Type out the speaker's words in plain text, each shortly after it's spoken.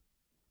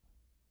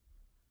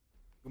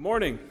Good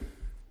morning.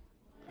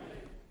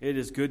 It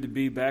is good to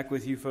be back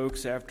with you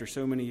folks after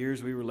so many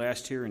years. We were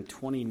last here in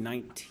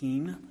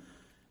 2019,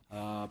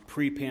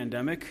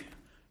 pre-pandemic,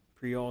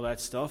 pre-all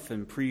that stuff,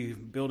 and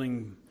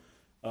pre-building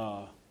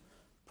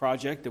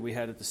project that we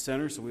had at the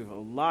center. So a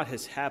lot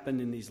has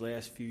happened in these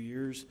last few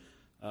years.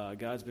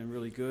 God's been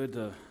really good.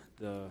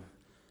 The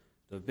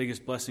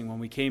biggest blessing when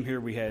we came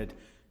here, we had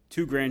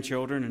 2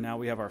 grandchildren, and now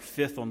we have our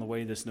 5th on the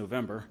way this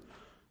November.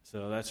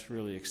 So that's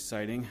really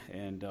exciting,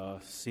 and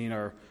seeing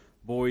our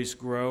boys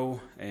grow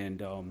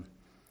and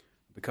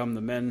become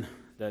the men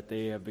that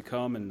they have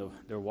become, and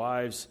their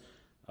wives.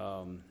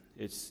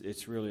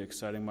 It's really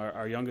exciting.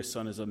 Our youngest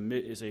son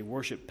is a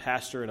worship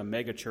pastor at a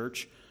mega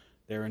church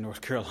there in North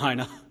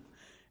Carolina,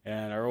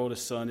 and our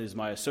oldest son is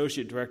my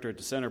associate director at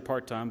the center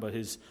part-time, but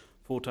his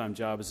full-time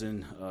job is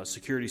in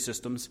security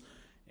systems,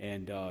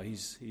 and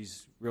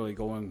he's really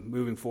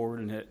moving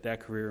forward in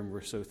that career, and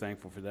we're so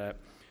thankful for that.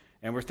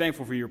 And we're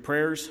thankful for your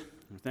prayers.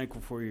 We're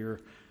thankful for your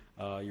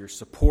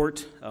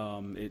support.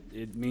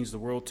 It means the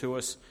world to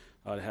us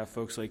to have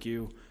folks like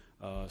you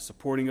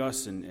supporting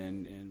us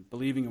and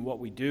believing in what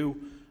we do.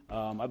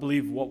 I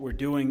believe what we're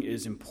doing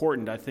is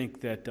important. I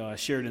think that I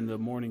shared in the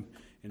morning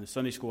in the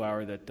Sunday school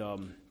hour that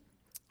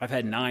I've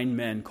had 9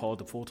 men called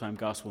to full-time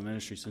gospel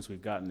ministry since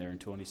we've gotten there in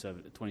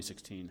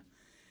 2016. And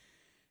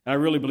I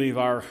really believe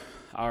our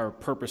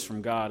purpose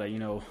from God.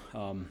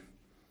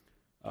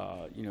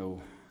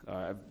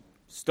 I've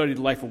studied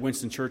the life of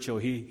Winston Churchill.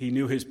 He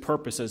knew his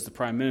purpose as the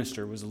prime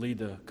minister was to lead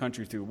the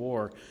country through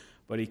war,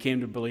 but he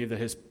came to believe that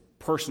his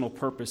personal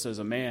purpose as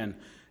a man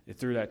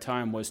through that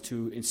time was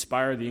to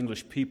inspire the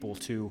English people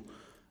to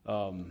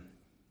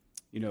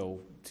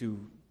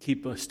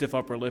keep a stiff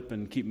upper lip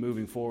and keep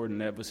moving forward, and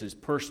that was his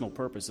personal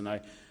purpose. And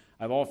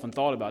I've often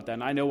thought about that,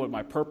 and I know what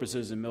my purpose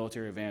is in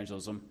military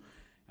evangelism,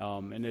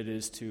 and it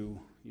is to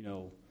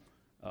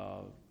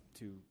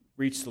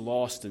reach the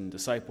lost and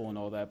disciple and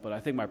all that, but I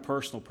think my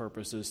personal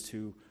purpose is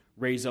to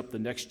raise up the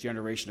next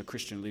generation of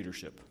Christian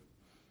leadership.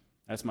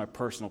 That's my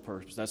personal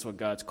purpose. That's what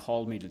God's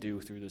called me to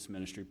do through this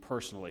ministry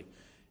personally,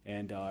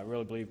 and I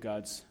really believe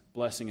God's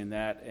blessing in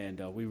that,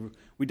 and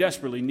we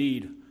desperately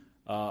need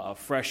a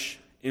fresh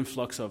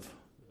influx of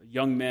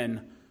young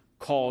men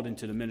called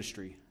into the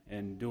ministry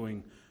and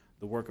doing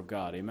the work of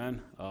God.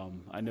 Amen.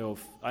 I know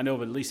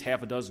of at least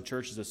half a dozen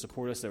churches that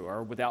support us that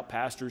are without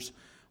pastors.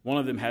 One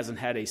of them hasn't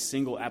had a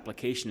single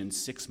application in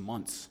 6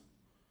 months.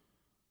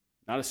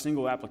 Not a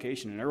single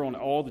application, and they're on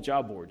all the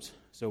job boards.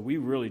 So we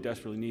really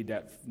desperately need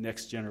that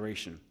next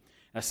generation. And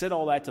I said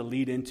all that to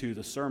lead into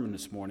the sermon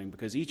this morning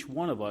because each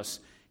one of us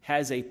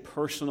has a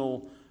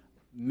personal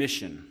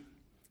mission,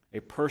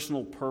 a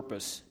personal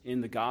purpose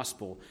in the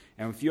gospel.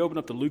 And if you open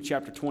up to Luke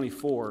chapter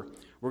 24,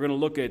 we're going to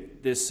look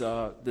at this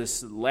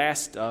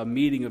last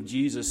meeting of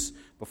Jesus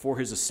before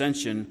his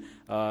ascension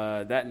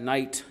that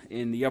night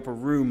in the upper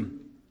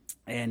room.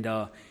 And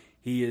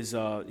he's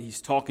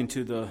talking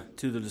to the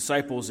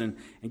disciples and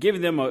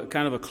giving them a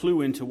kind of a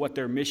clue into what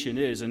their mission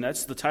is. And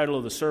that's the title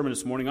of the sermon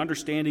this morning,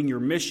 Understanding Your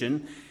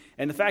Mission.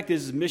 And the fact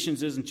is,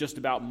 missions isn't just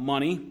about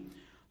money.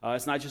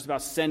 It's not just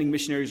about sending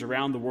missionaries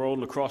around the world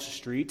and across the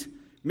street.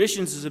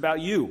 Missions is about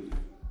you,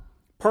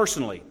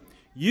 personally.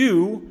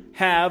 You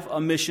have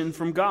a mission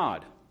from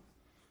God.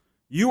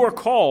 You are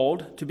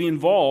called to be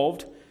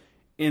involved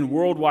in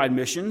worldwide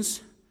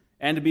missions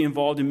and to be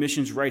involved in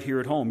missions right here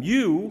at home.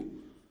 You,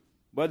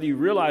 whether you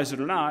realize it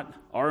or not,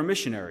 are a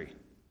missionary.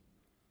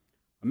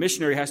 A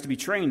missionary has to be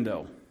trained,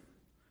 though.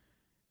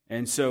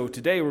 And so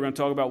today we're going to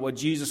talk about what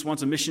Jesus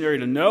wants a missionary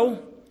to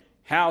know,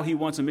 how he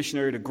wants a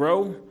missionary to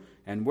grow,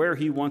 and where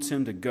he wants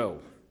him to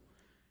go.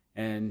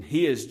 And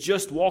he has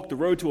just walked the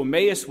road to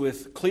Emmaus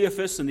with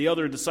Cleophas and the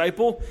other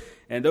disciple,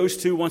 and those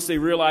two, once they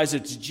realize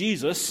it's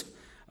Jesus,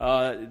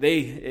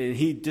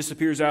 he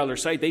disappears out of their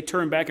sight. They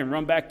turn back and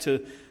run back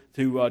to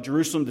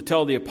Jerusalem to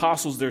tell the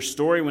apostles their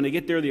story. When they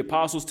get there, the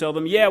apostles tell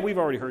them, yeah, we've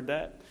already heard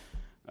that.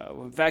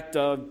 In fact,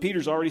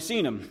 Peter's already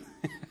seen him.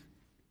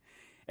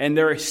 And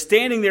they're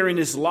standing there in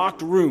this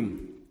locked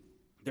room.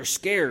 They're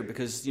scared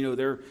because,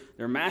 their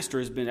master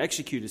has been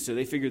executed, so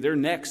they figure they're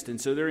next.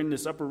 And so they're in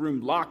this upper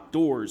room, locked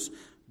doors.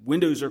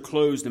 Windows are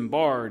closed and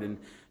barred. And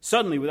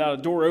suddenly, without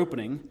a door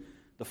opening,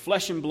 the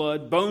flesh and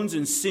blood, bones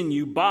and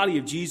sinew, body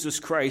of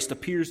Jesus Christ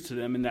appears to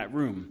them in that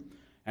room.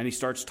 And he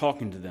starts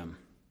talking to them.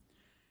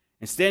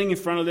 And standing in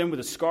front of them with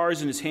the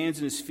scars in his hands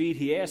and his feet,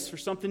 he asks for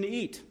something to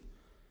eat.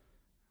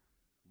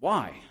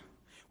 Why?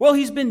 Well,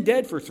 he's been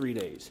dead for 3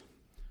 days.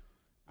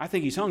 I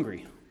think he's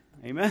hungry.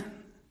 Amen?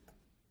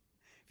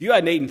 If you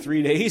hadn't eaten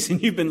 3 days and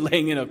you've been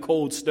laying in a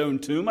cold stone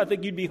tomb, I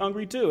think you'd be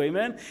hungry too.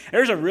 Amen?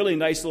 There's a really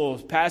nice little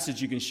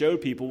passage you can show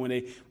people when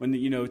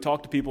they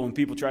talk to people and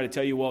people try to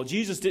tell you, well,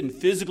 Jesus didn't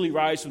physically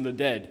rise from the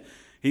dead.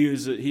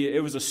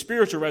 It was a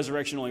spiritual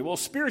resurrection only. Well,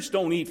 spirits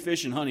don't eat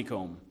fish and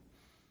honeycomb.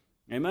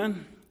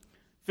 Amen?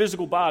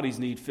 Physical bodies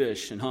need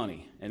fish and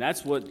honey, and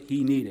that's what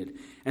he needed.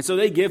 And so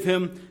they give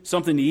him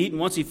something to eat, and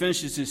once he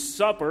finishes his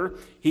supper,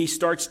 he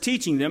starts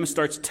teaching them and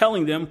starts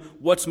telling them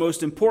what's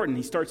most important.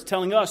 He starts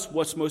telling us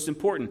what's most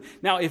important.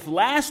 Now, if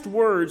last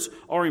words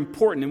are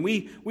important, and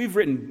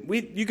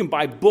you can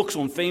buy books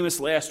on famous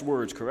last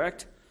words,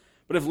 correct?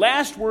 But if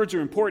last words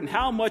are important,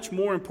 how much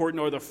more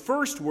important are the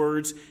first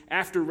words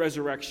after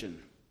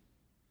resurrection?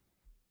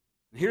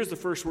 Here's the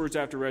first words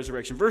after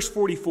resurrection. Verse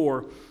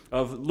 44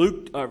 of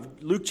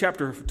Luke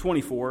chapter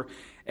 24.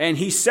 And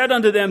he said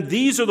unto them,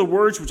 These are the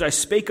words which I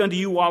spake unto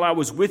you while I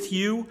was with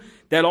you,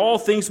 that all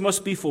things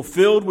must be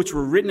fulfilled which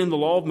were written in the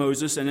law of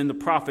Moses and in the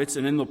prophets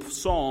and in the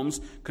Psalms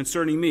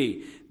concerning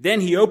me.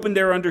 Then he opened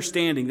their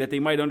understanding that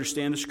they might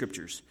understand the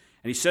Scriptures.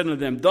 And he said unto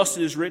them, Thus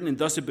it is written, and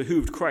thus it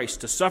behooved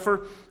Christ to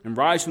suffer and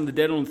rise from the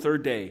dead on the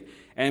third day.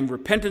 And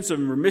repentance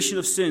and remission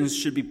of sins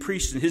should be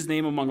preached in his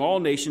name among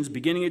all nations,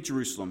 beginning at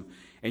Jerusalem.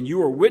 And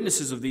you are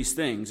witnesses of these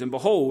things. And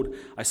behold,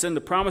 I send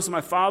the promise of my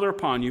Father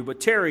upon you,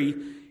 but tarry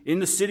in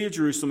the city of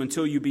Jerusalem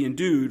until you be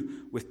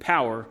endued with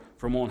power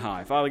from on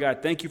high. Father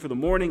God, thank you for the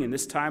morning and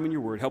this time in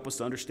your word. Help us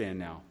to understand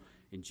now.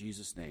 In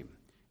Jesus' name,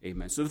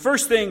 amen. So the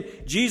first thing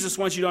Jesus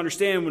wants you to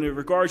understand when it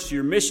regards to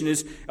your mission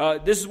is,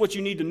 this is what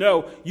you need to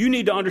know. You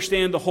need to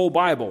understand the whole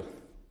Bible.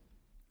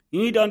 You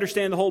need to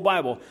understand the whole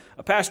Bible.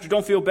 Pastor,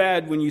 don't feel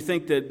bad when you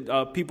think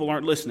that people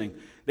aren't listening.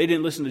 They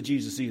didn't listen to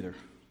Jesus either.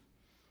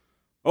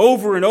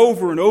 Over and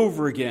over and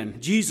over again,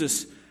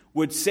 Jesus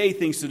would say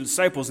things to the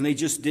disciples and they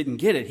just didn't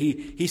get it.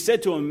 He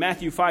said to them in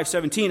Matthew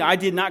 5:17, I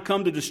did not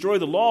come to destroy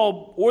the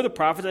law or the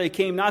prophets. I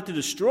came not to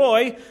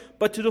destroy,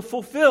 but to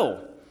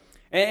fulfill.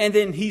 And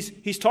then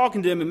he's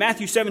talking to them in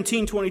Matthew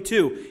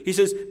 17:22. He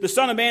says, the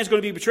Son of Man is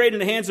going to be betrayed in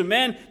the hands of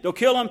men. They'll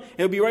kill him and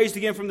he'll be raised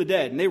again from the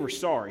dead. And they were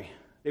sorry.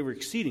 They were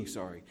exceeding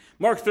sorry.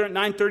 Mark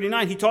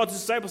 9:39, he taught his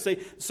disciples, say,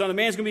 the Son of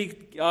Man is going to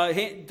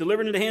be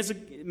delivered into the hands of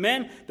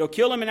men. They'll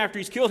kill him, and after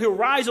he's killed, he'll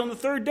rise on the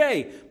third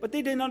day. But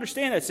they didn't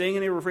understand that saying,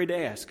 and they were afraid to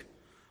ask.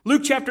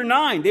 Luke chapter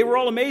 9, they were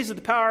all amazed at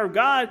the power of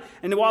God.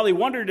 And while they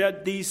wondered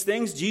at these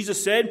things,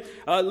 Jesus said,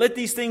 let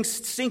these things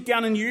sink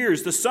down in your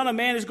ears. The Son of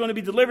Man is going to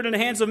be delivered in the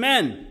hands of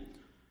men.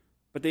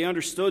 But they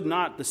understood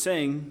not the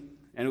saying,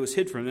 and it was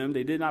hid from them.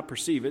 They did not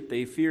perceive it.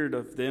 They feared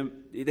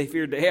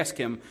to ask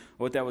him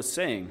what that was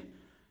saying.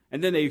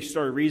 And then they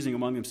started reasoning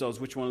among themselves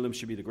which one of them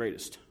should be the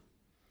greatest.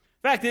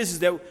 Fact is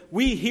that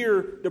we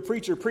hear the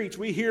preacher preach,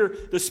 we hear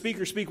the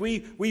speaker speak,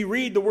 we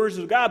read the words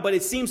of God, but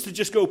it seems to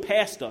just go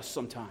past us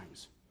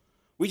sometimes.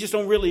 We just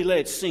don't really let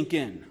it sink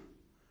in.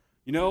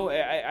 You know,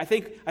 I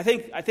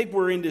think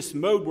we're in this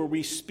mode where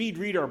we speed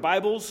read our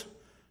Bibles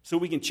so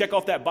we can check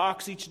off that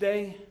box each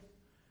day.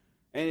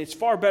 And it's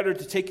far better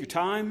to take your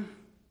time,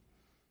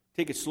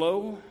 take it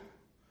slow.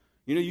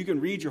 You know, you can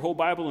read your whole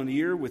Bible in a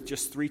year with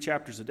just 3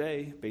 chapters a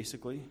day,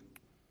 basically.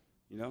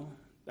 You know,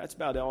 that's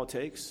about all it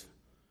takes.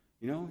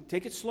 You know,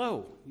 take it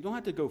slow. You don't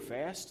have to go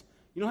fast.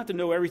 You don't have to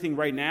know everything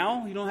right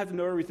now. You don't have to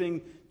know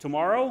everything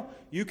tomorrow.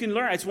 You can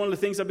learn. It's one of the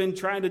things I've been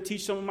trying to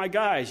teach some of my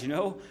guys, you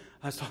know.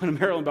 I was talking to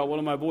Marilyn about one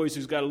of my boys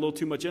who's got a little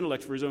too much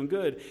intellect for his own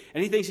good.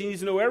 And he thinks he needs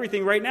to know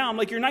everything right now. I'm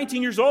like, you're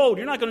 19 years old.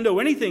 You're not going to know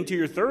anything till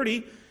you're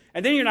 30.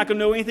 And then you're not going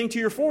to know anything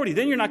till you're 40.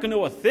 Then you're not going to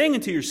know a thing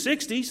until you're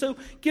 60. So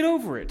get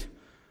over it.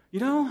 You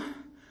know,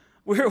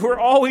 we're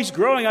always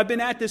growing. I've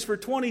been at this for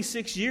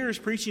 26 years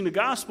preaching the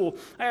gospel.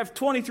 I have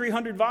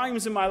 2,300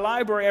 volumes in my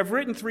library. I've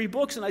written 3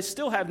 books, and I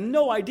still have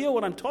no idea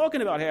what I'm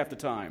talking about half the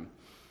time.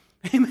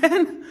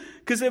 Amen?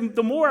 Because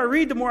the more I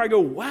read, the more I go,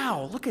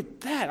 wow, look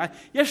at that.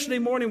 Yesterday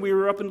morning, we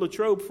were up in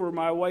Latrobe for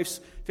my wife's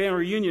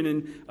family reunion,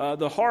 and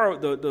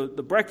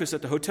the breakfast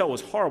at the hotel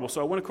was horrible. So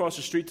I went across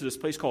the street to this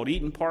place called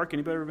Eaton Park.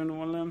 Anybody ever been to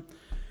one of them?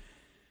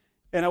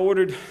 And I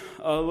ordered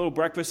a little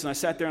breakfast, and I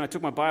sat there, and I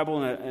took my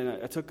Bible,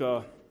 and I took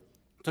a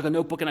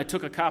notebook, and I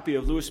took a copy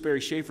of Louis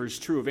Sperry Schaefer's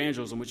True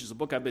Evangelism, which is a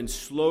book I've been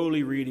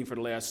slowly reading for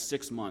the last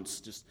 6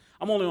 months.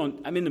 I'm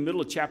in the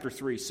middle of chapter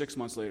 3, 6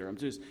 months later. I'm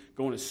just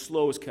going as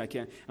slow as I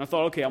can. And I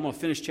thought, okay, I'm going to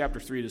finish chapter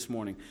 3 this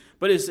morning.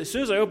 But as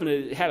soon as I opened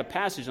it, it had a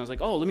passage, and I was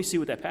like, oh, let me see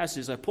what that passage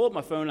is. I pull up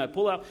my phone, and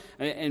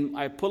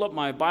I pull up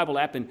my Bible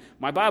app, and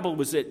my Bible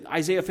was at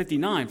Isaiah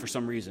 59 for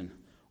some reason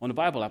on the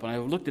Bible app. And I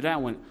looked at that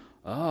and went,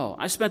 oh,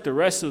 I spent the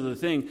rest of the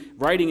thing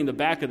writing in the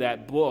back of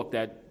that book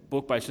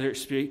by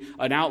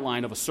an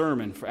outline of a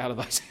sermon out of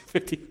Isaiah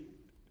 50.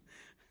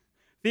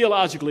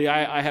 Theologically,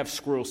 I have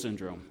squirrel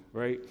syndrome,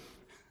 right?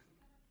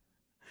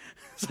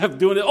 So I'm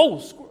doing it. Oh,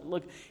 squirrel!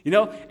 Look, you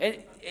know,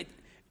 and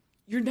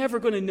you're never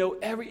going to know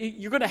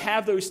you're going to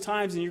have those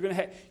times, and you're going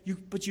to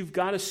but you've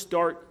got to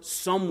start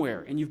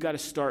somewhere, and you've got to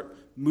start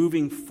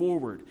moving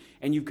forward,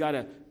 and you've got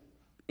to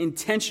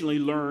intentionally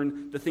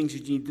learn the things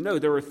you need to know.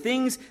 There are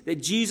things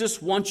that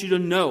Jesus wants you to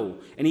know,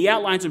 and he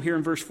outlines them here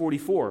in verse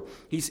 44.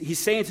 He's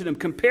saying to them,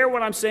 compare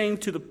what I'm saying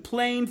to the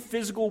plain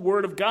physical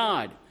word of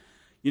God.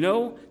 You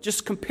know,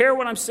 just compare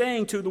what I'm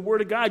saying to the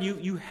word of God.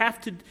 You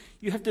have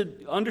to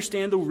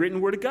understand the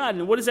written word of God.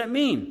 And what does that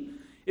mean?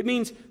 It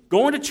means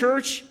going to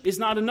church is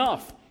not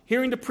enough.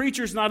 Hearing the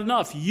preacher is not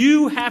enough.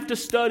 You have to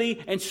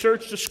study and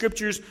search the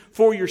scriptures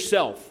for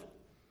yourself.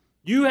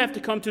 You have to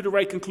come to the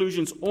right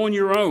conclusions on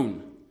your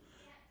own.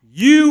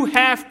 You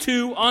have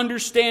to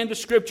understand the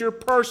Scripture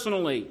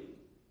personally.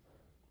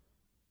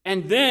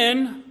 And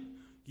then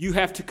you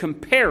have to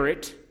compare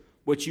it,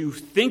 what you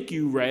think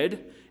you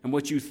read and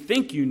what you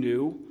think you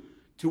knew,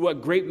 to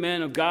what great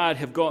men of God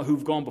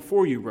who've gone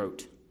before you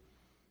wrote. It's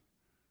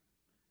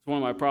one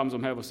of my problems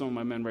I'm having with some of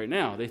my men right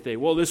now. They say,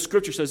 well, this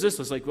Scripture says this.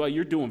 It's like, well,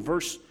 you're doing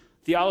verse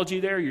theology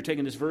there. You're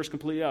taking this verse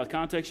completely out of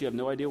context. You have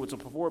no idea what's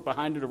before it,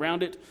 behind it,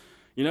 around it.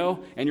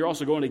 And you're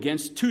also going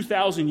against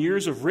 2,000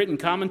 years of written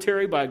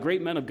commentary by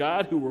great men of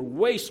God who were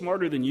way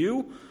smarter than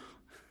you.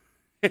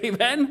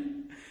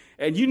 Amen?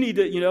 And you need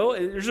to,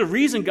 there's a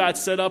reason God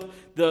set up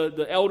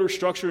the elder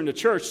structure in the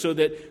church so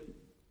that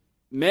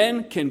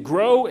men can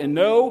grow and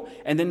know,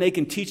 and then they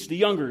can teach the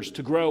youngers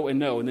to grow and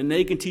know, and then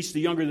they can teach the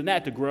younger than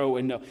that to grow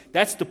and know.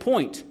 That's the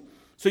point.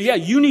 So yeah,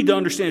 you need to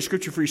understand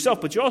Scripture for yourself,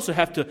 but you also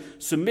have to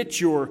submit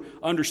your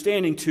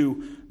understanding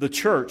to the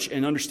church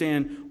and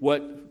understand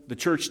what the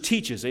church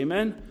teaches.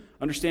 Amen?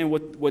 Understand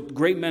what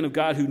great men of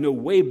God who know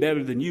way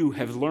better than you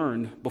have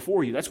learned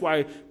before you. That's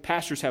why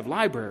pastors have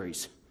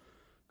libraries,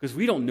 because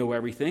we don't know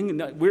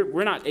everything.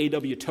 We're not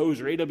A.W.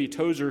 Tozer. A.W.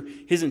 Tozer,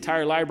 his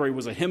entire library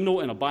was a hymnal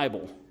and a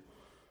Bible.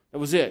 That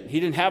was it. He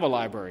didn't have a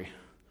library.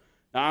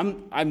 Now,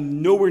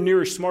 I'm nowhere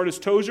near as smart as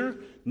Tozer,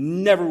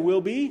 never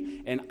will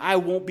be, and I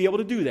won't be able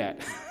to do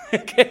that.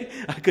 Okay?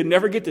 I could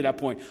never get to that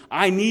point.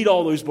 I need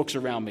all those books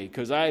around me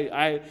because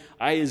I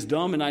is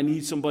dumb and I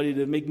need somebody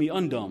to make me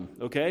undumb.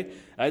 Okay?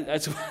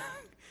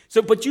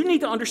 But you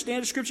need to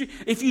understand the Scripture.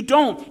 If you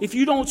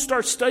don't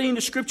start studying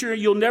the Scripture,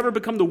 you'll never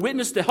become the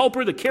witness, the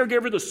helper, the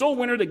caregiver, the soul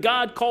winner that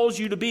God calls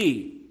you to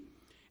be.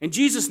 And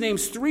Jesus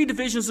names 3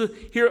 divisions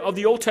here of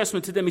the Old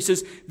Testament to them. He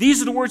says,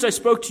 these are the words I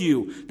spoke to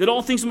you, that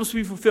all things must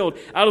be fulfilled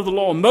out of the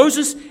law of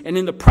Moses and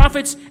in the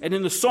prophets and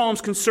in the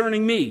Psalms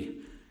concerning me.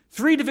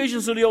 3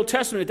 divisions of the Old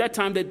Testament at that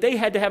time that they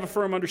had to have a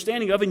firm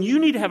understanding of, and you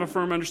need to have a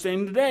firm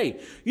understanding today.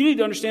 You need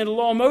to understand the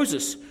law of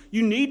Moses.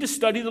 You need to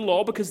study the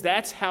law because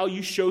that's how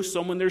you show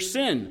someone their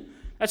sin.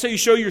 That's how you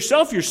show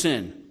yourself your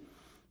sin.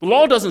 The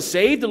law doesn't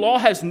save. The law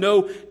has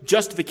no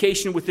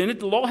justification within it.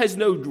 The law has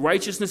no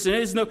righteousness in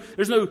it.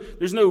 There's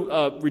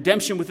no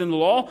redemption within the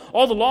law.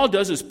 All the law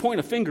does is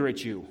point a finger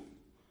at you.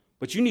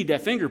 But you need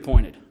that finger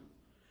pointed.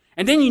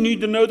 And then you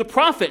need to know the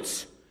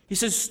prophets. He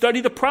says,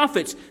 study the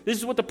prophets. This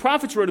is what the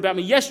prophets wrote about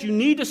me. Yes, you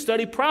need to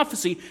study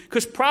prophecy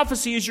because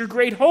prophecy is your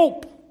great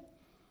hope.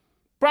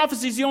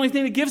 Prophecy is the only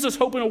thing that gives us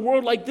hope in a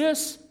world like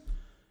this.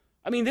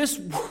 I mean, this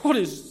world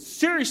is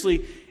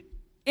seriously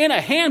in a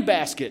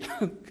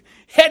handbasket.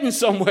 Heading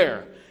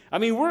somewhere. I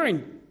mean, we're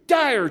in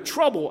dire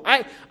trouble.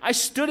 I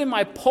stood in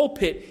my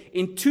pulpit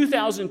in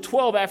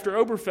 2012 after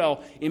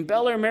Oberfell in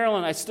Bel Air,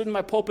 Maryland. I stood in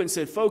my pulpit and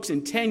said, folks,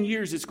 in 10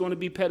 years it's going to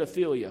be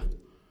pedophilia.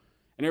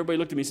 And everybody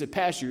looked at me and said,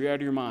 Pastor, you're out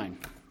of your mind.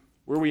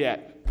 Where are we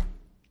at?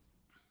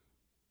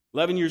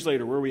 11 years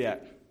later, where are we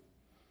at?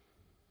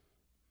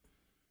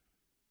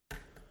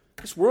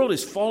 This world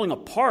is falling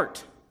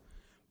apart.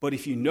 But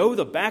if you know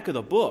the back of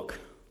the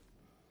book,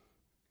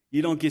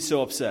 you don't get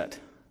so upset.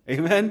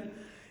 Amen?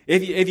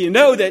 If you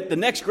know that the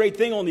next great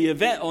thing on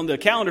the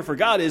calendar for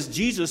God is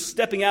Jesus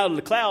stepping out of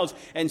the clouds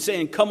and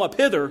saying, come up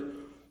hither,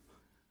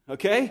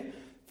 okay?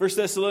 1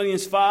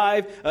 Thessalonians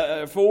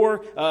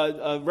 4,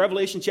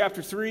 Revelation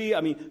chapter 3,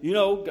 I mean,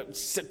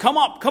 come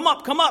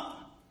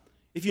up.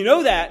 If you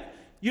know that,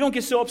 you don't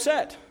get so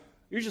upset.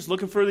 You're just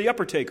looking for the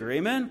upper taker,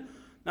 amen?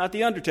 Not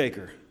the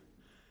undertaker.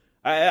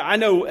 I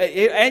know,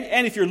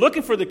 and if you're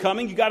looking for the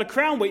coming, you got a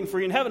crown waiting for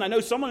you in heaven. I know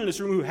someone in this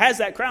room who has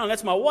that crown,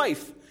 that's my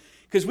wife.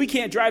 Because we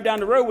can't drive down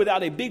the road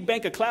without a big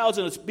bank of clouds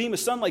and a beam of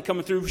sunlight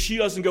coming through. She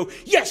doesn't go,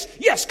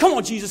 yes, come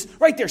on, Jesus,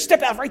 right there,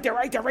 step out, right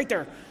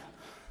there.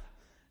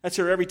 That's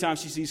her every time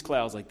she sees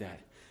clouds like that.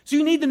 So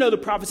you need to know the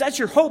prophets. That's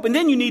your hope. And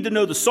then you need to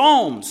know the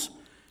Psalms.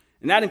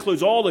 And that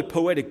includes all the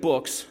poetic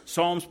books,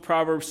 Psalms,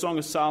 Proverbs, Song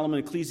of Solomon,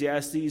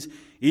 Ecclesiastes,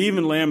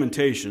 even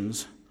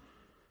Lamentations.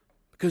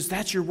 Because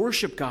that's your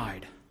worship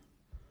guide.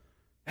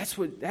 That's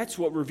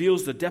what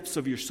reveals the depths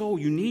of your soul.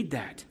 You need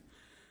that.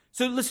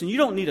 So listen, you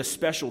don't need a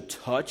special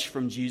touch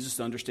from Jesus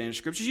to understand the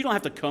Scriptures. You don't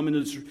have to come into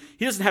this.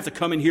 He doesn't have to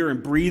come in here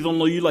and breathe on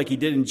you like he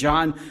did in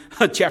John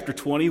chapter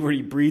 20, where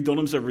he breathed on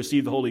them so they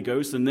received the Holy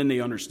Ghost, and then they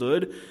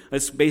understood.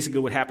 That's basically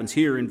what happens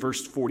here in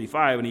verse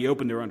 45, and he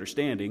opened their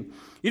understanding.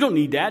 You don't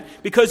need that,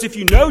 because if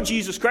you know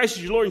Jesus Christ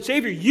as your Lord and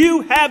Savior,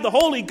 you have the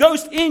Holy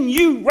Ghost in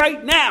you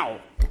right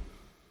now.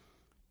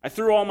 I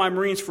threw all my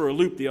Marines for a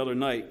loop the other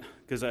night,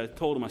 because I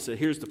told them, I said,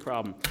 here's the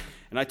problem.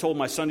 And I told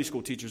my Sunday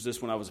school teachers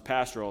this when I was a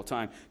pastor all the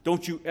time.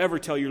 Don't you ever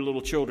tell your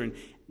little children,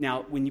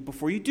 now,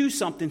 before you do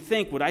something,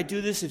 think, would I do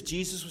this if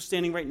Jesus was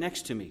standing right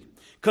next to me?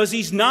 Because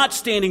he's not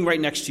standing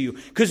right next to you.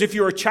 Because if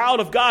you're a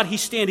child of God,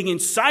 he's standing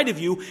inside of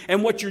you.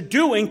 And what you're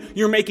doing,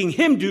 you're making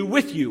him do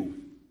with you.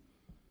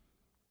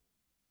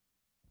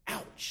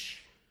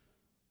 Ouch.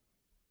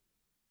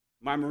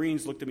 My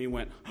Marines looked at me and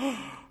went,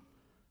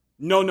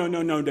 No,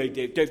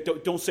 Dave,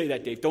 don't say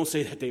that, Dave. Don't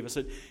say that, Dave. I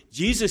said,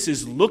 Jesus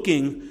is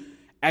looking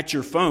at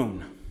your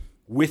phone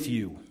with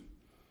you.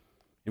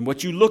 And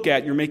what you look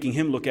at, you're making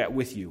him look at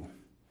with you.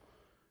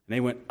 And they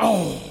went,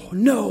 oh,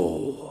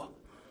 no.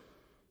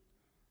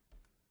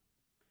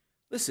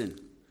 Listen,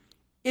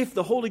 if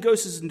the Holy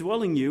Ghost is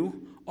indwelling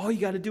you, all you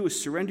got to do is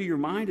surrender your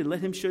mind and let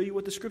him show you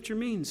what the Scripture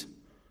means.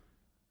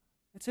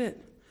 That's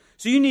it.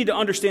 So you need to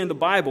understand the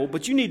Bible,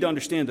 but you need to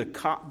understand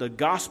the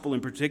gospel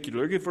in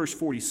particular. Look at verse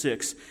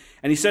 46.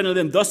 And he said unto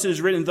them, thus it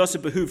is written, thus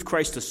it behooved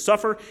Christ to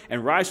suffer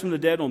and rise from the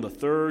dead on the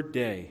third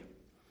day.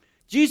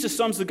 Jesus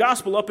sums the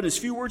gospel up in as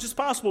few words as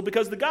possible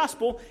because the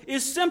gospel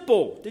is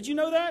simple. Did you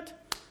know that?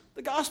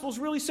 The gospel is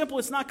really simple.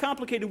 It's not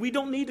complicated. We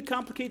don't need to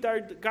complicate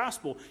our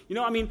gospel.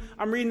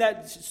 I'm reading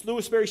that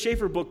Louis Berry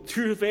Schaefer book,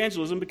 True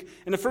Evangelism,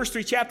 and the first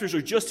 3 chapters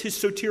are just his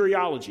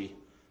soteriology.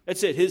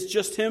 That's it.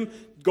 Just him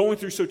going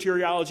through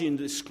soteriology and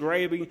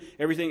describing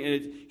everything.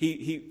 And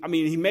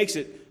he makes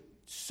it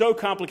so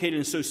complicated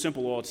and so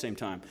simple all at the same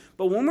time.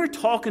 But when we're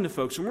talking to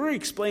folks, when we're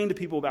explaining to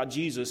people about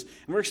Jesus,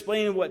 and we're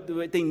explaining what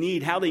they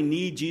need, how they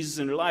need Jesus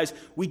in their lives,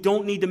 we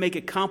don't need to make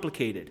it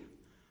complicated.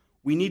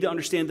 We need to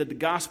understand that the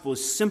gospel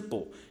is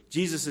simple.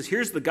 Jesus says,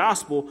 here's the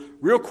gospel,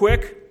 real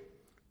quick.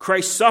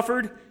 Christ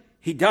suffered,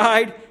 he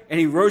died, and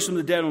he rose from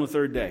the dead on the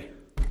third day.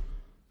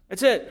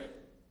 That's it.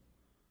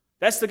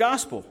 That's the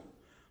gospel.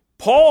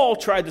 Paul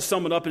tried to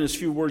sum it up in as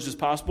few words as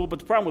possible, but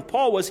the problem with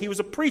Paul was he was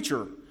a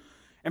preacher.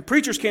 And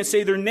preachers can't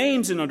say their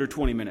names in under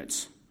 20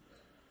 minutes.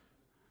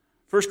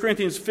 1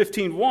 Corinthians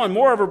 15:1,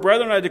 moreover,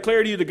 brethren, I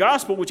declare to you the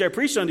gospel which I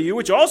preached unto you,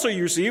 which also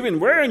you receive, and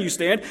wherein you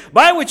stand,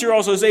 by which you're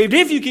also saved,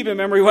 if you keep in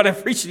memory what I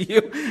preached to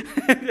you,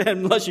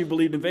 unless you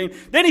believed in vain.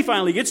 Then he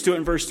finally gets to it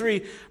in verse 3,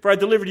 for I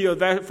delivered to you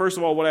that, first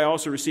of all, what I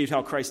also received,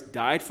 how Christ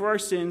died for our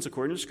sins,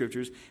 according to the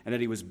Scriptures, and that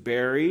he was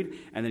buried,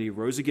 and that he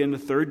rose again the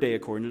third day,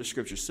 according to the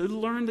Scriptures. So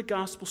learn the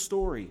gospel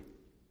story.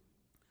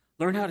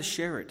 Learn how to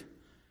share it.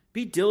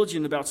 Be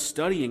diligent about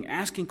studying,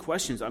 asking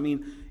questions.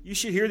 You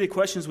should hear the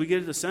questions we get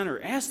at the center.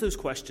 Ask those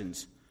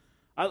questions.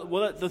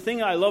 The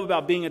thing I love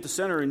about being at the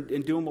center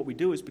and doing what we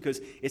do is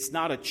because it's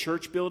not a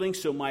church building,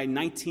 so my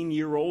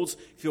 19-year-olds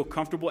feel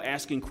comfortable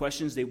asking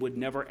questions they would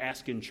never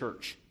ask in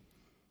church.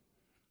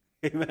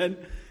 Amen?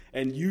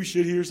 And you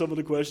should hear some of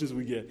the questions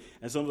we get.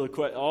 And some of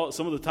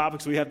the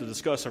topics we have to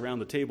discuss around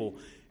the table.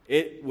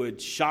 It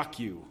would shock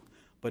you.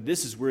 But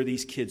this is where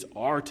these kids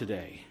are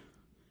today.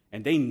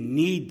 And they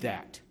need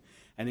that.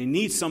 And they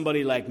need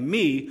somebody like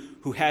me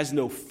who has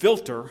no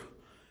filter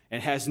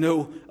and has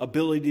no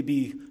ability to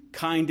be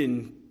kind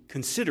and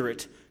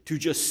considerate to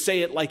just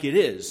say it like it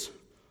is.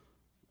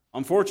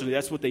 Unfortunately,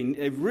 that's what they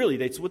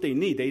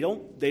need. They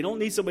don't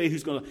need somebody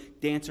who's going to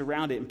dance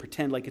around it and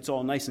pretend like it's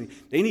all nice.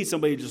 They need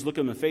somebody to just look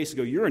them in the face and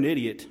go, you're an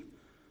idiot.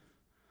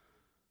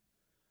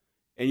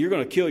 And you're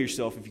going to kill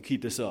yourself if you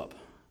keep this up.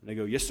 And they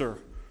go, yes, sir.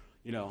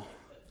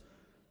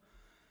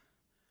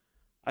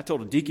 I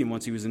told a deacon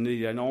once he was an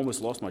idiot, and I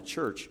almost lost my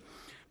church.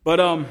 But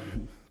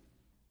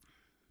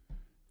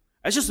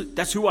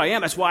that's who I am.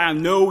 That's why I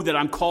know that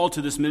I'm called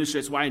to this ministry.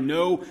 That's why I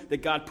know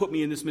that God put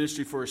me in this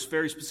ministry for a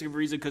very specific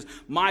reason, because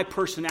my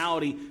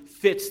personality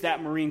fits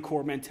that Marine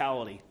Corps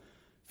mentality,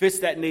 fits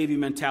that Navy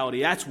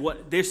mentality.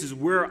 This is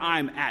where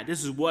I'm at.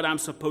 This is what I'm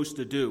supposed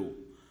to do.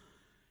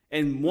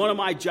 And one of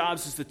my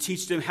jobs is to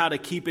teach them how to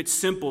keep it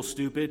simple,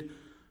 stupid.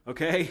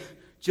 Okay?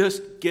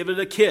 Just give it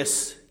a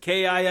kiss.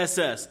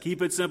 K-I-S-S.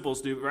 Keep it simple,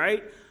 stupid,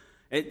 right?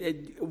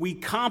 We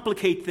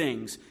complicate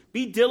things.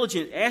 Be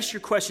diligent. Ask your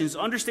questions.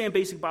 Understand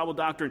basic Bible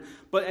doctrine.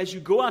 But as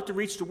you go out to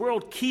reach the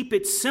world, keep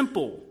it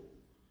simple.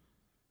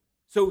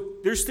 So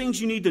there's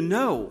things you need to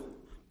know,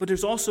 but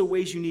there's also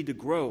ways you need to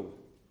grow.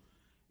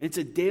 And it's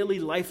a daily,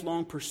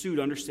 lifelong pursuit,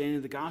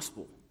 understanding the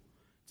gospel.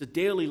 It's a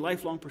daily,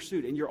 lifelong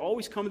pursuit. And you're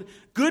always coming.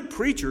 Good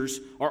preachers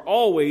are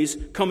always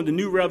coming to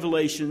new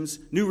revelations,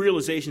 new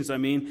realizations,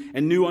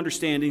 and new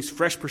understandings,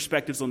 fresh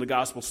perspectives on the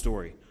gospel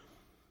story.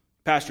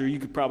 Pastor, you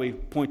could probably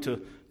point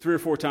to 3 or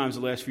 4 times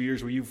the last few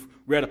years where you've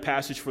read a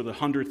passage for the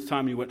 100th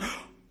time and you went,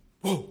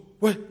 whoa,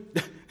 what?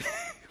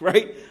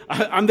 Right?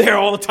 I'm there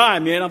all the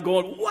time, man. I'm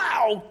going,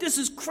 wow, this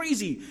is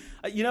crazy.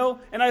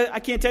 And I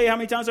can't tell you how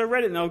many times I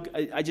read it.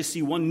 And I just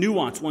see one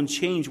nuance, one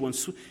change, when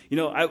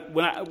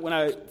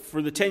I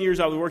for the 10 years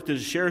I worked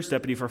as a sheriff's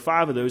deputy, for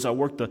 5 of those, I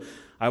walked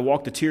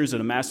the tiers at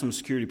a maximum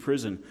security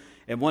prison.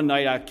 And one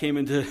night I came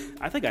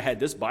I think I had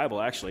this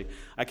Bible actually.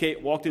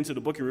 Walked into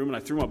the booking room and I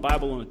threw my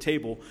Bible on the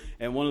table.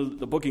 And one of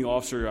the booking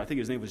officer, I think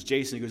his name was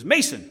Jason, he goes,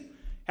 Mason,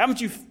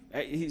 haven't you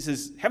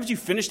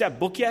finished that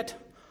book yet?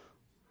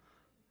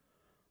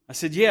 I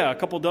said, yeah, a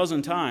couple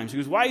dozen times. He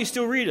goes, why do you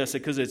still read it? I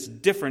said, because it's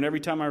different every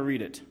time I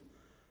read it.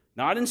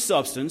 Not in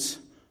substance,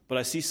 but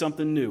I see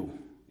something new.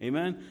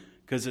 Amen?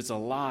 Because it's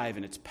alive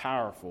and it's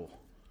powerful.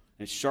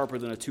 And it's sharper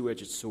than a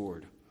 2-edged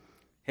sword.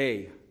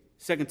 Hey,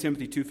 2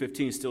 Timothy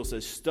 2:15 still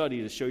says,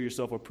 study to show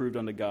yourself approved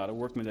unto God, a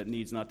workman that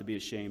needs not to be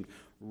ashamed,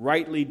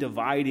 rightly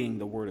dividing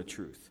the word of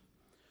truth.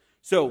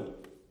 So,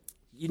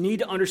 you need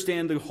to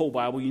understand the whole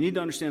Bible. You need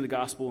to understand the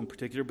gospel in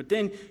particular. But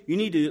then you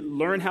need to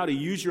learn how to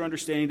use your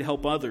understanding to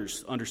help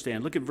others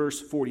understand. Look at verse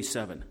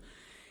 47.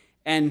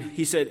 And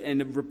he said,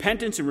 and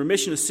repentance and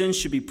remission of sins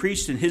should be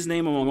preached in his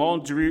name among all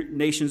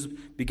nations,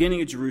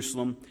 beginning at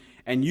Jerusalem.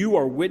 And you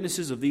are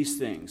witnesses of these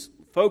things.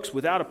 Folks,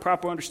 without a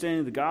proper understanding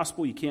of the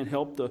gospel, you can't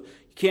hope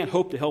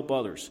to help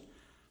others.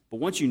 But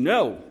once you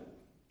know,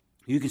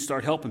 you can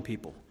start helping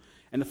people.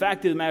 And the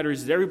fact of the matter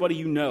is that everybody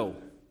you know,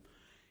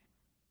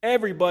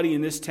 everybody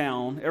in this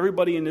town,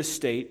 everybody in this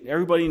state,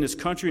 everybody in this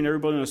country, and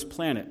everybody on this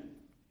planet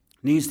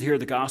needs to hear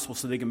the gospel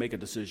so they can make a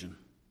decision.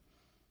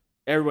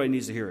 Everybody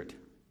needs to hear it.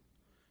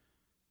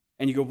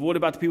 And you go, well, what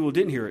about the people who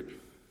didn't hear it?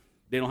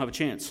 They don't have a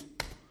chance.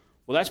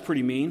 Well, that's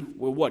pretty mean.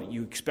 Well, what?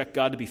 You expect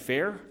God to be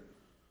fair?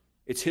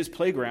 It's his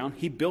playground.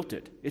 He built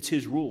it. It's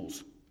his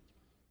rules.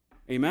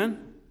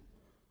 Amen?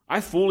 I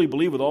fully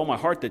believe with all my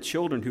heart that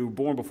children who are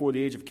born before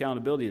the age of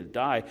accountability to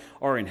die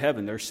are in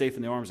heaven. They're safe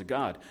in the arms of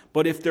God.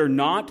 But if they're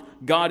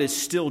not, God is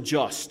still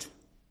just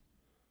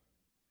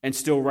and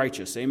still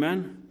righteous.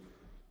 Amen?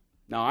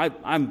 Now,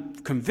 I'm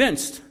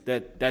convinced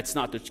that that's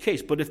not the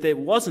case. But if that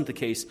wasn't the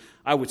case,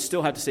 I would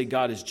still have to say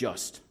God is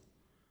just.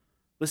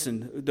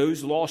 Listen,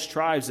 those lost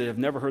tribes that have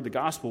never heard the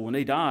gospel, when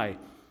they die,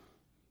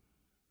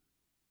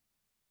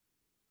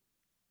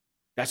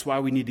 that's why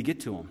we need to get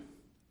to them.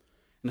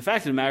 And the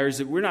fact of the matter is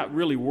that we're not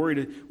really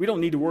worried. We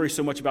don't need to worry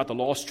so much about the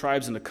lost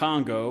tribes in the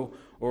Congo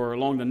or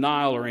along the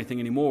Nile or anything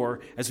anymore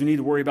as we need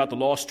to worry about the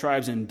lost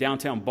tribes in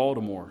downtown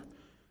Baltimore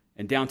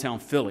and downtown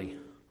Philly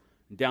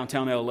and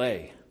downtown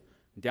L.A.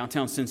 and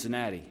downtown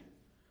Cincinnati.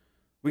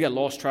 We got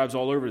lost tribes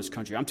all over this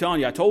country. I'm telling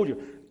you, I told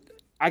you,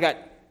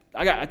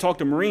 I talked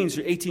to Marines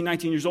who are 18,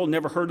 19 years old,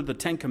 never heard of the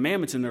Ten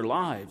Commandments in their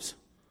lives.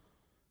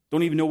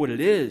 Don't even know what it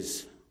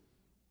is.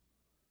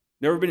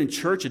 Never been in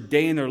church a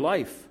day in their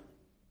life.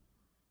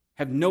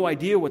 Have no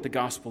idea what the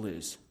gospel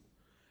is.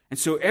 And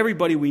so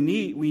everybody we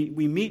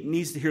meet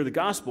needs to hear the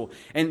gospel.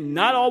 And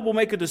not all will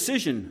make a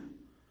decision.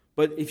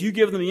 But if you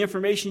give them the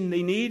information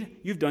they need,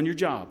 you've done your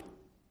job.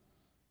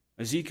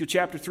 Ezekiel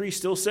chapter 3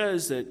 still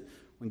says that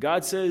when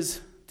God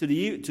says to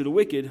the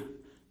wicked,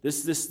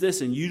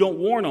 this, and you don't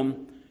warn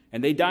them,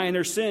 and they die in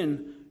their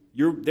sin,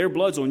 their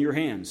blood's on your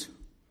hands.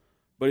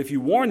 But if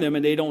you warn them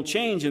and they don't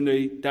change and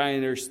they die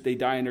in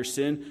their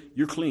sin,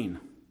 you're clean.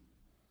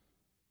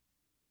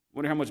 I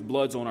wonder how much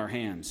blood's on our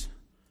hands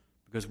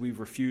because we've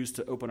refused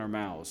to open our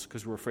mouths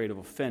because we're afraid of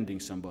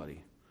offending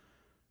somebody.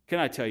 Can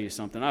I tell you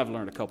something? I've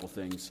learned a couple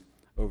things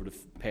over the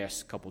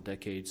past couple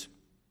decades.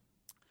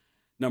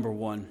 Number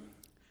one,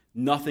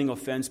 nothing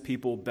offends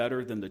people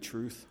better than the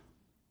truth.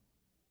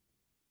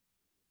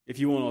 If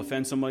you want to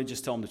offend somebody,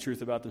 just tell them the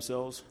truth about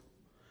themselves.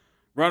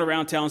 Run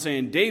around town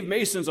saying, Dave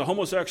Mason's a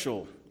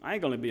homosexual. I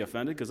ain't going to be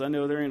offended because I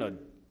know there ain't an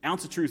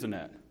ounce of truth in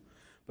that.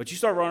 But you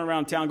start running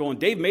around town going,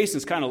 Dave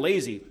Mason's kind of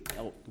lazy.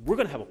 We're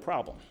going to have a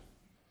problem.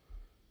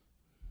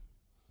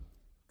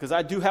 Because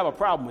I do have a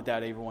problem with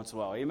that every once in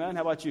a while. Amen?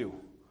 How about you?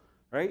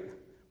 Right?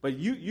 But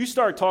you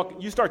start telling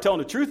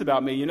the truth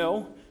about me,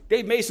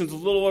 Dave Mason's a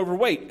little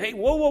overweight. Hey,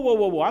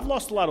 whoa. I've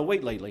lost a lot of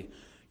weight lately.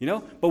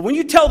 But when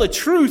you tell the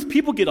truth,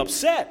 people get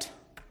upset.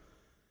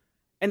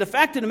 And the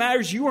fact of the matter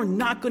is you are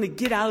not going to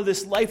get out of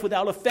this life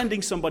without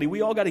offending somebody.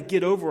 We all got to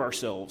get over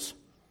ourselves.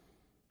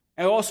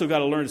 And we also got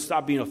to learn to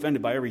stop being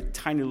offended by every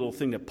tiny little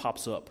thing that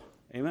pops up.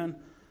 Amen?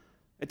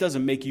 It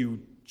doesn't make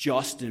you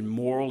just and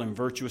moral and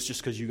virtuous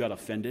just because you got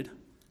offended.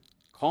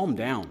 Calm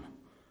down.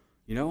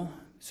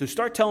 So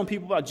start telling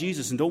people about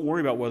Jesus and don't worry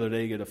about whether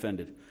they get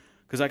offended.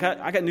 Because I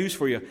got news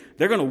for you.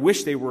 They're going to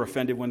wish they were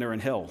offended when they're in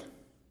hell.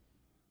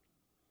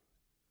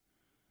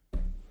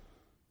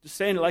 Just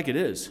saying it like it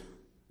is.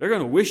 They're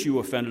going to wish you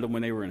offended them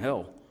when they were in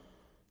hell.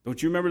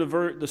 Don't you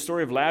remember the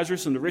story of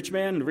Lazarus and the rich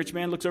man? And the rich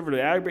man looks over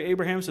to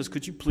Abraham and says,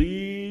 could you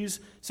please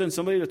send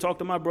somebody to talk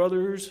to my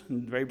brothers?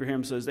 And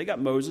Abraham says, they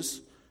got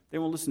Moses. They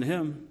won't listen to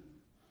him.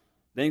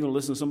 They ain't going to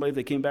listen to somebody if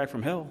they came back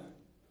from hell.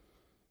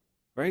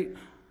 Right?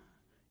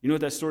 You know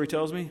what that story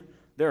tells me?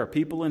 There are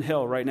people in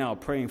hell right now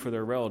praying for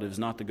their relatives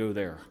not to go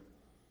there.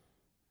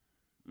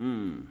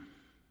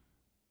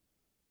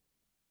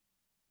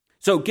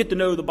 So get to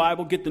know the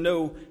Bible, get to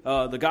know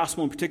the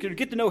gospel in particular,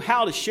 get to know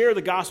how to share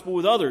the gospel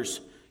with others.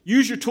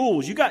 Use your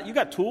tools. You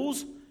got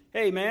tools.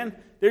 Hey, man,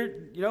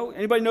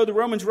 anybody know the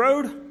Romans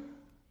Road?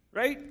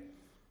 Right?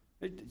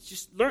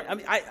 Just learn. I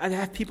mean, I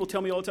have people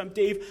tell me all the time,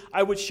 Dave,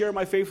 I would share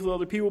my faith with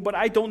other people, but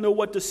I don't know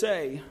what to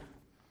say.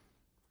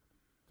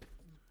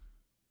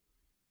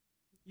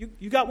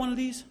 You got one of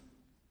these?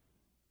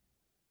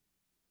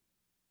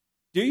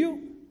 Do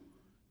you?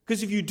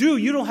 Because if you do,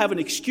 you don't have an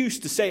excuse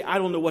to say, I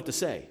don't know what to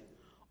say.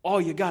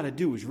 All you got to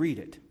do is read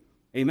it.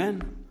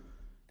 Amen?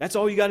 That's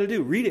all you got to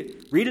do. Read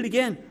it. Read it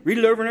again. Read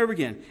it over and over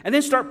again. And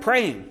then start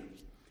praying.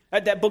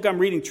 That book I'm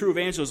reading, True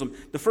Evangelism,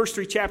 the first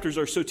 3 chapters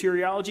are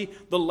soteriology.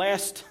 The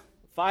last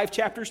 5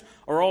 chapters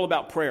are all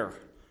about prayer.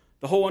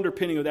 The whole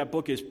underpinning of that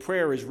book is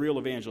prayer is real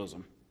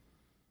evangelism.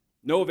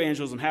 No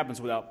evangelism happens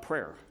without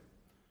prayer.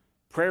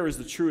 Prayer is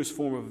the truest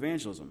form of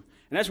evangelism.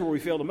 And that's where we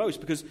fail the most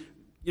because,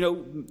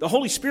 the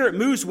Holy Spirit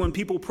moves when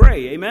people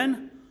pray.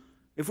 Amen?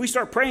 If we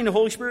start praying, the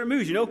Holy Spirit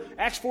moves.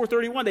 Acts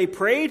 4:31, they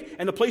prayed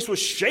and the place was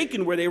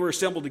shaken where they were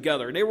assembled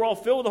together. And they were all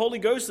filled with the Holy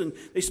Ghost and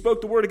they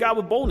spoke the word of God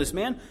with boldness,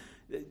 man.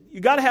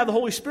 You got to have the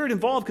Holy Spirit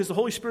involved because the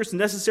Holy Spirit's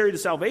necessary to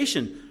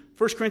salvation.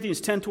 1 Corinthians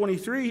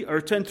 10:23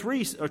 or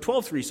 10:3 or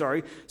 12:3,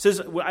 sorry,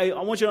 says, I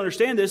want you to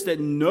understand this, that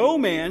no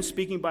man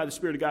speaking by the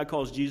Spirit of God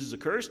calls Jesus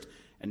accursed,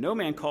 and no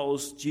man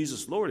calls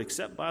Jesus Lord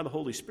except by the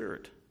Holy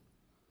Spirit.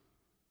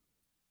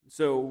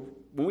 So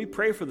when we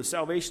pray for the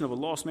salvation of a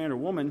lost man or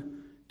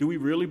woman, do we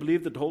really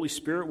believe that the Holy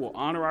Spirit will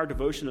honor our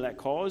devotion to that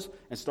cause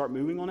and start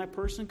moving on that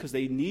person? Because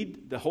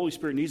the Holy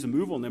Spirit needs to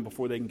move on them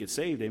before they can get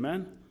saved.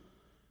 Amen?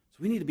 So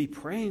we need to be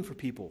praying for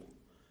people.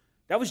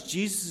 That was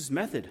Jesus'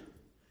 method.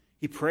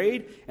 He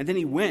prayed, and then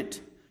he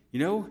went.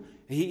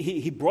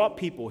 He brought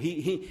people.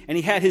 He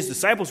had his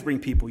disciples bring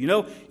people.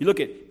 You look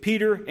at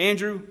Peter,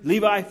 Andrew,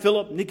 Levi,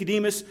 Philip,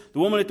 Nicodemus, the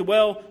woman at the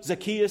well,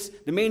 Zacchaeus,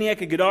 the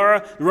maniac of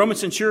Gadara, the Roman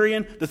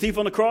centurion, the thief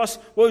on the cross.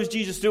 What was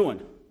Jesus doing?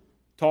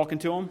 Talking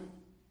to them.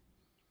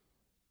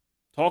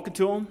 Talking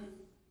to them.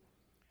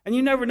 And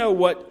you never know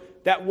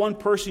what that one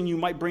person you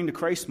might bring to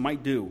Christ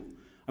might do.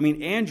 I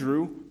mean,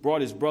 Andrew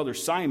brought his brother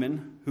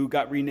Simon, who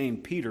got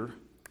renamed Peter,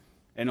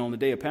 and on the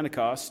day of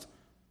Pentecost,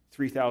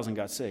 3,000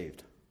 got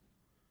saved.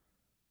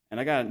 And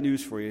I got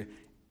news for you.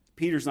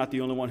 Peter's not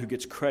the only one who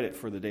gets credit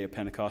for the day of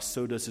Pentecost.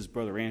 So does his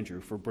brother Andrew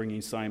for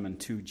bringing Simon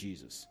to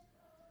Jesus.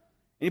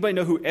 Anybody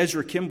know who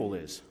Ezra Kimball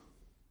is?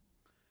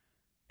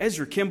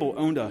 Ezra Kimball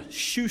owned a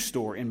shoe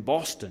store in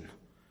Boston.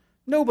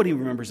 Nobody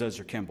remembers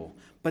Ezra Kimball,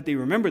 but they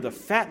remember the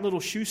fat little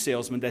shoe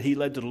salesman that he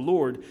led to the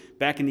Lord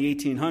back in the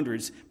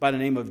 1800s by the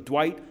name of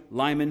Dwight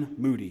Lyman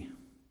Moody,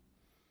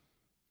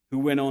 who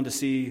went on to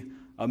see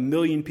 1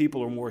 million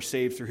people or more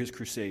saved through his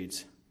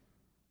crusades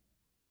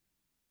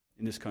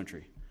in this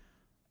country.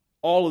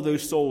 All of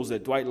those souls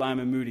that Dwight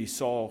Lyman Moody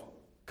saw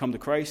come to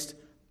Christ,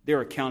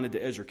 they're accounted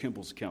to Ezra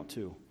Kimball's account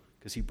too,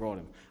 because he brought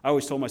him. I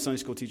always told my Sunday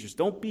school teachers,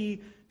 don't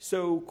be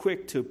so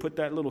quick to put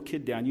that little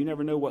kid down. You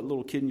never know what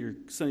little kid in your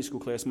Sunday school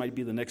class might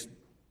be the next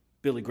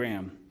Billy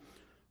Graham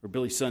or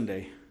Billy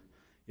Sunday.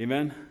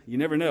 Amen? You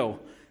never know.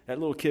 That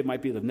little kid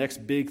might be the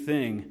next big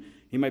thing.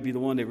 He might be the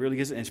one that really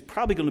gets it, and it's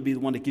probably going to be the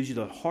one that gives you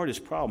the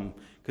hardest problem,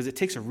 because it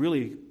takes a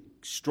really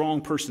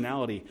strong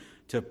personality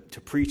to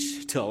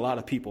preach to a lot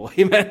of people.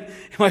 Amen?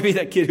 It might be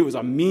that kid who was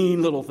a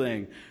mean little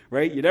thing,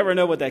 right? You never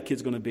know what that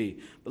kid's going to be.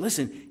 But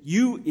listen,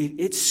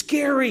 it's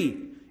scary.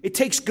 It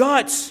takes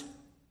guts.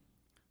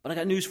 But I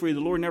got news for you.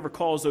 The Lord never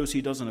calls those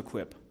he doesn't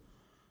equip.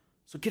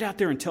 So get out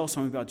there and tell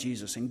someone about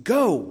Jesus and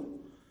go.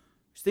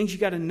 There's things you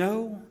got to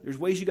know. There's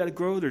ways you got to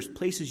grow. There's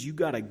places you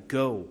got to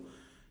go.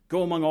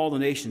 Go among all the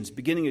nations,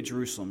 beginning at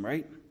Jerusalem,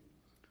 right?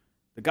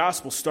 The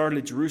gospel started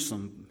at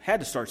Jerusalem. Had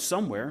to start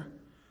somewhere.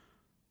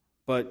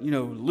 But,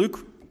 Luke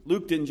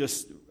didn't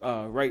just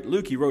write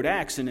Luke. He wrote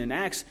Acts. And in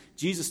Acts,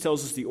 Jesus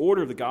tells us the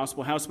order of the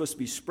gospel, how it's supposed to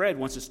be spread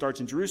once it starts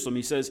in Jerusalem.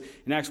 He says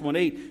in Acts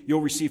 1:8,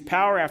 you'll receive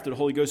power after the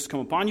Holy Ghost has come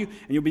upon you,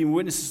 and you'll be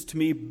witnesses to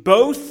me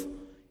both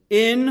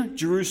in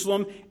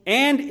Jerusalem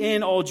and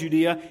in all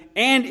Judea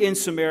and in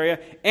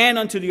Samaria and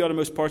unto the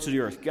uttermost parts of the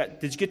earth.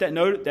 Did you get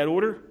that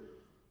order?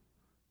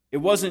 It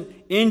wasn't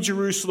in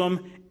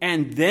Jerusalem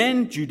and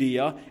then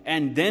Judea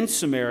and then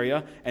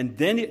Samaria and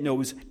then, it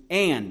was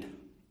and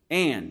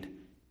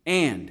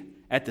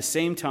at the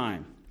same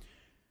time.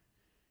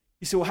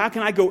 You say, well, how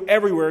can I go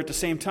everywhere at the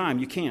same time?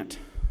 You can't.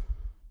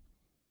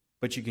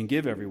 But you can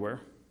give everywhere.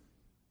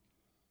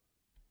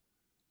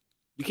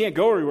 You can't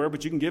go everywhere,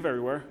 but you can give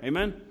everywhere.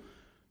 Amen?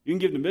 You can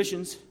give to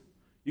missions.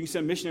 You can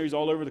send missionaries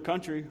all over the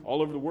country,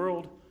 all over the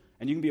world,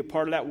 and you can be a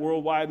part of that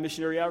worldwide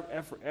missionary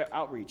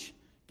outreach.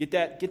 Get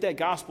that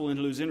gospel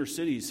into those inner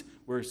cities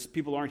where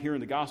people aren't hearing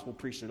the gospel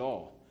preached at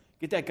all.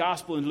 Get that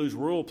gospel into those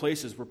rural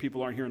places where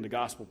people aren't hearing the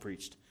gospel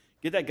preached.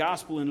 Get that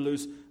gospel into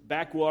those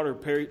backwater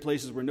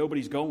places where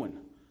nobody's going.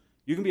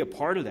 You can be a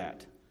part of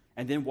that.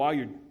 And then while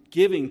you're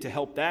giving to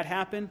help that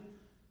happen,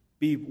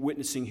 be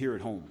witnessing here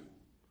at home.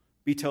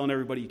 Be telling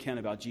everybody you can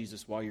about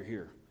Jesus while you're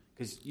here.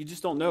 Because you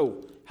just don't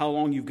know how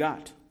long you've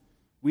got.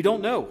 We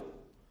don't know.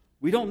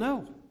 We don't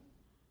know.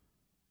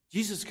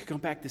 Jesus could come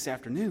back this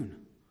afternoon.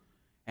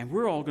 And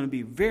we're all going to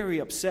be very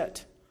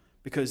upset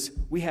because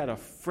we had a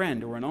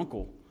friend or an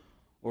uncle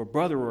or a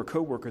brother or a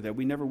coworker that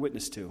we never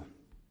witnessed to.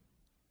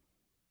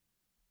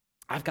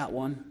 I've got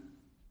one.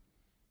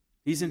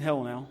 He's in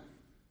hell now.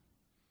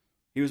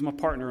 He was my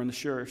partner in the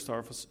sheriff's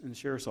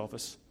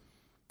office.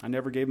 I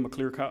never gave him a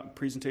clear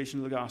presentation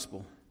of the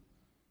gospel.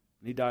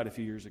 And he died a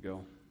few years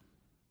ago.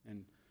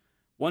 And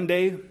one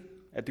day,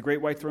 at the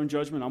Great White Throne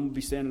Judgment, I'm going to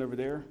be standing over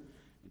there,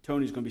 and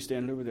Tony's going to be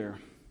standing over there.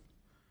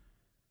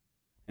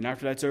 And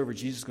after that's over,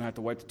 Jesus is going to have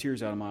to wipe the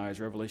tears out of my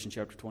eyes, Revelation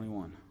chapter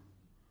 21.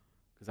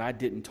 Because I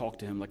didn't talk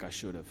to him like I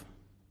should have.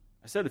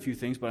 I said a few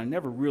things, but I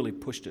never really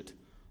pushed it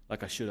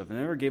like I should have. And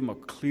I never gave him a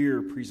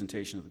clear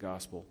presentation of the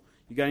gospel.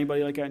 You got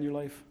anybody like that in your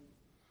life?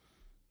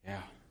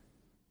 Yeah.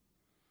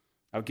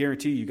 I'll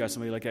guarantee you got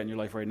somebody like that in your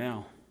life right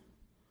now.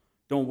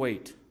 Don't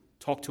wait.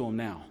 Talk to him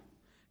now.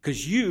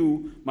 Because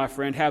you, my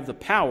friend, have the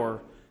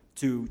power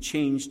to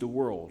change the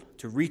world,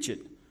 to reach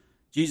it.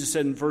 Jesus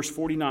said in verse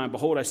 49,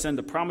 behold, I send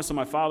the promise of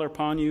my Father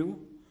upon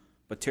you,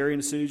 but tarry in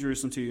the city of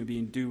Jerusalem till you be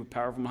endued with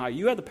power from high.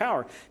 You have the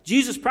power.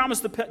 Jesus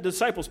promised the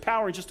disciples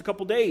power in just a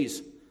couple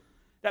days.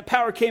 That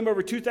power came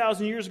over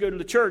 2,000 years ago to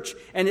the church,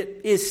 and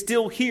it is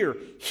still here.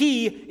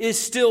 He is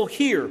still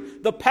here.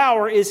 The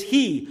power is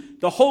He,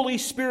 the Holy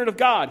Spirit of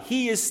God.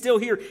 He is still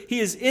here. He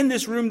is in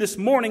this room this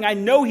morning. I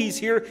know He's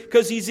here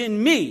because He's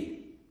in me.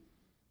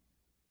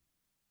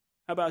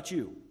 How about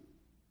you?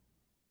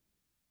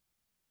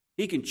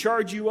 He can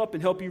charge you up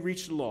and help you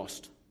reach the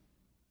lost.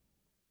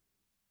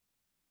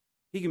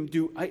 He can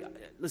do...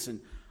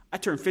 Listen, I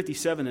turned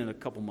 57 in a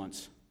couple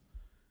months.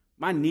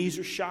 My knees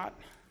are shot.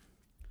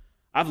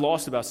 I've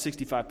lost about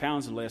 65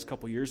 pounds in the last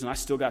couple of years, and I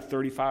still got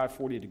 35,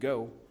 40 to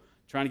go,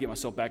 trying to get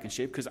myself back in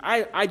shape, because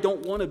I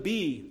don't want to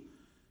be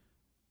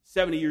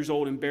 70 years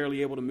old and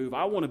barely able to move.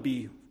 I want to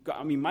be,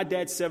 my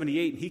dad's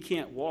 78, and he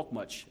can't walk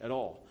much at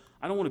all.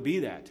 I don't want to be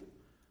that.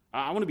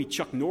 I want to be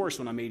Chuck Norris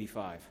when I'm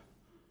 85.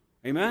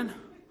 Amen?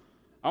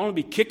 I want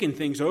to be kicking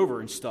things over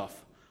and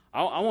stuff.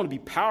 I want to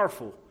be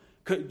powerful.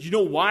 You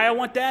know why I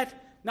want that?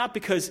 Not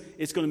because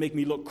it's going to make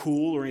me look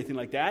cool or anything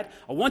like that.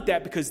 I want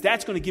that because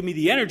that's going to give me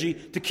the energy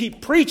to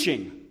keep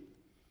preaching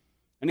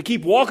and to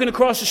keep walking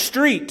across the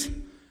street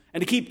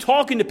and to keep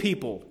talking to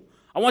people.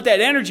 I want that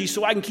energy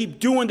so I can keep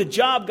doing the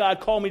job God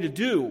called me to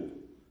do.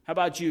 How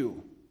about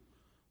you?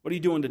 What are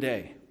you doing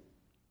today?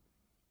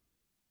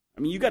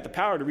 You got the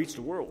power to reach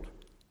the world.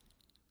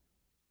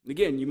 And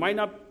again, you might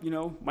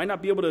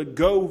not be able to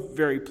go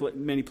very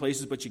many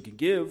places, but you can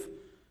give.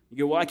 You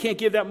go, well, I can't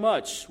give that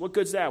much. What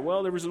good's that?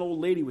 Well, there was an old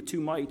lady with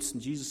 2 mites,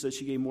 and Jesus said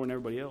she gave more than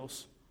everybody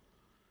else.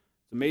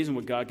 It's amazing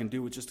what God can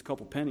do with just a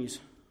couple pennies.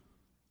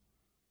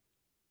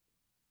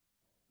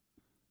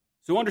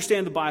 So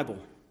understand the Bible.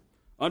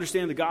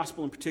 Understand the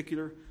gospel in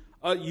particular.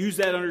 Use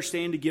that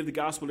understanding to give the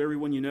gospel to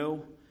everyone you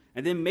know.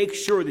 And then make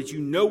sure that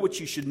you know what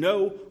you should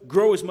know,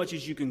 grow as much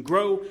as you can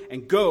grow,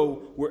 and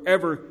go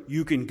wherever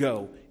you can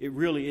go. It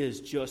really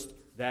is just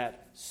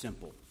that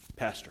simple.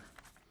 Pastor.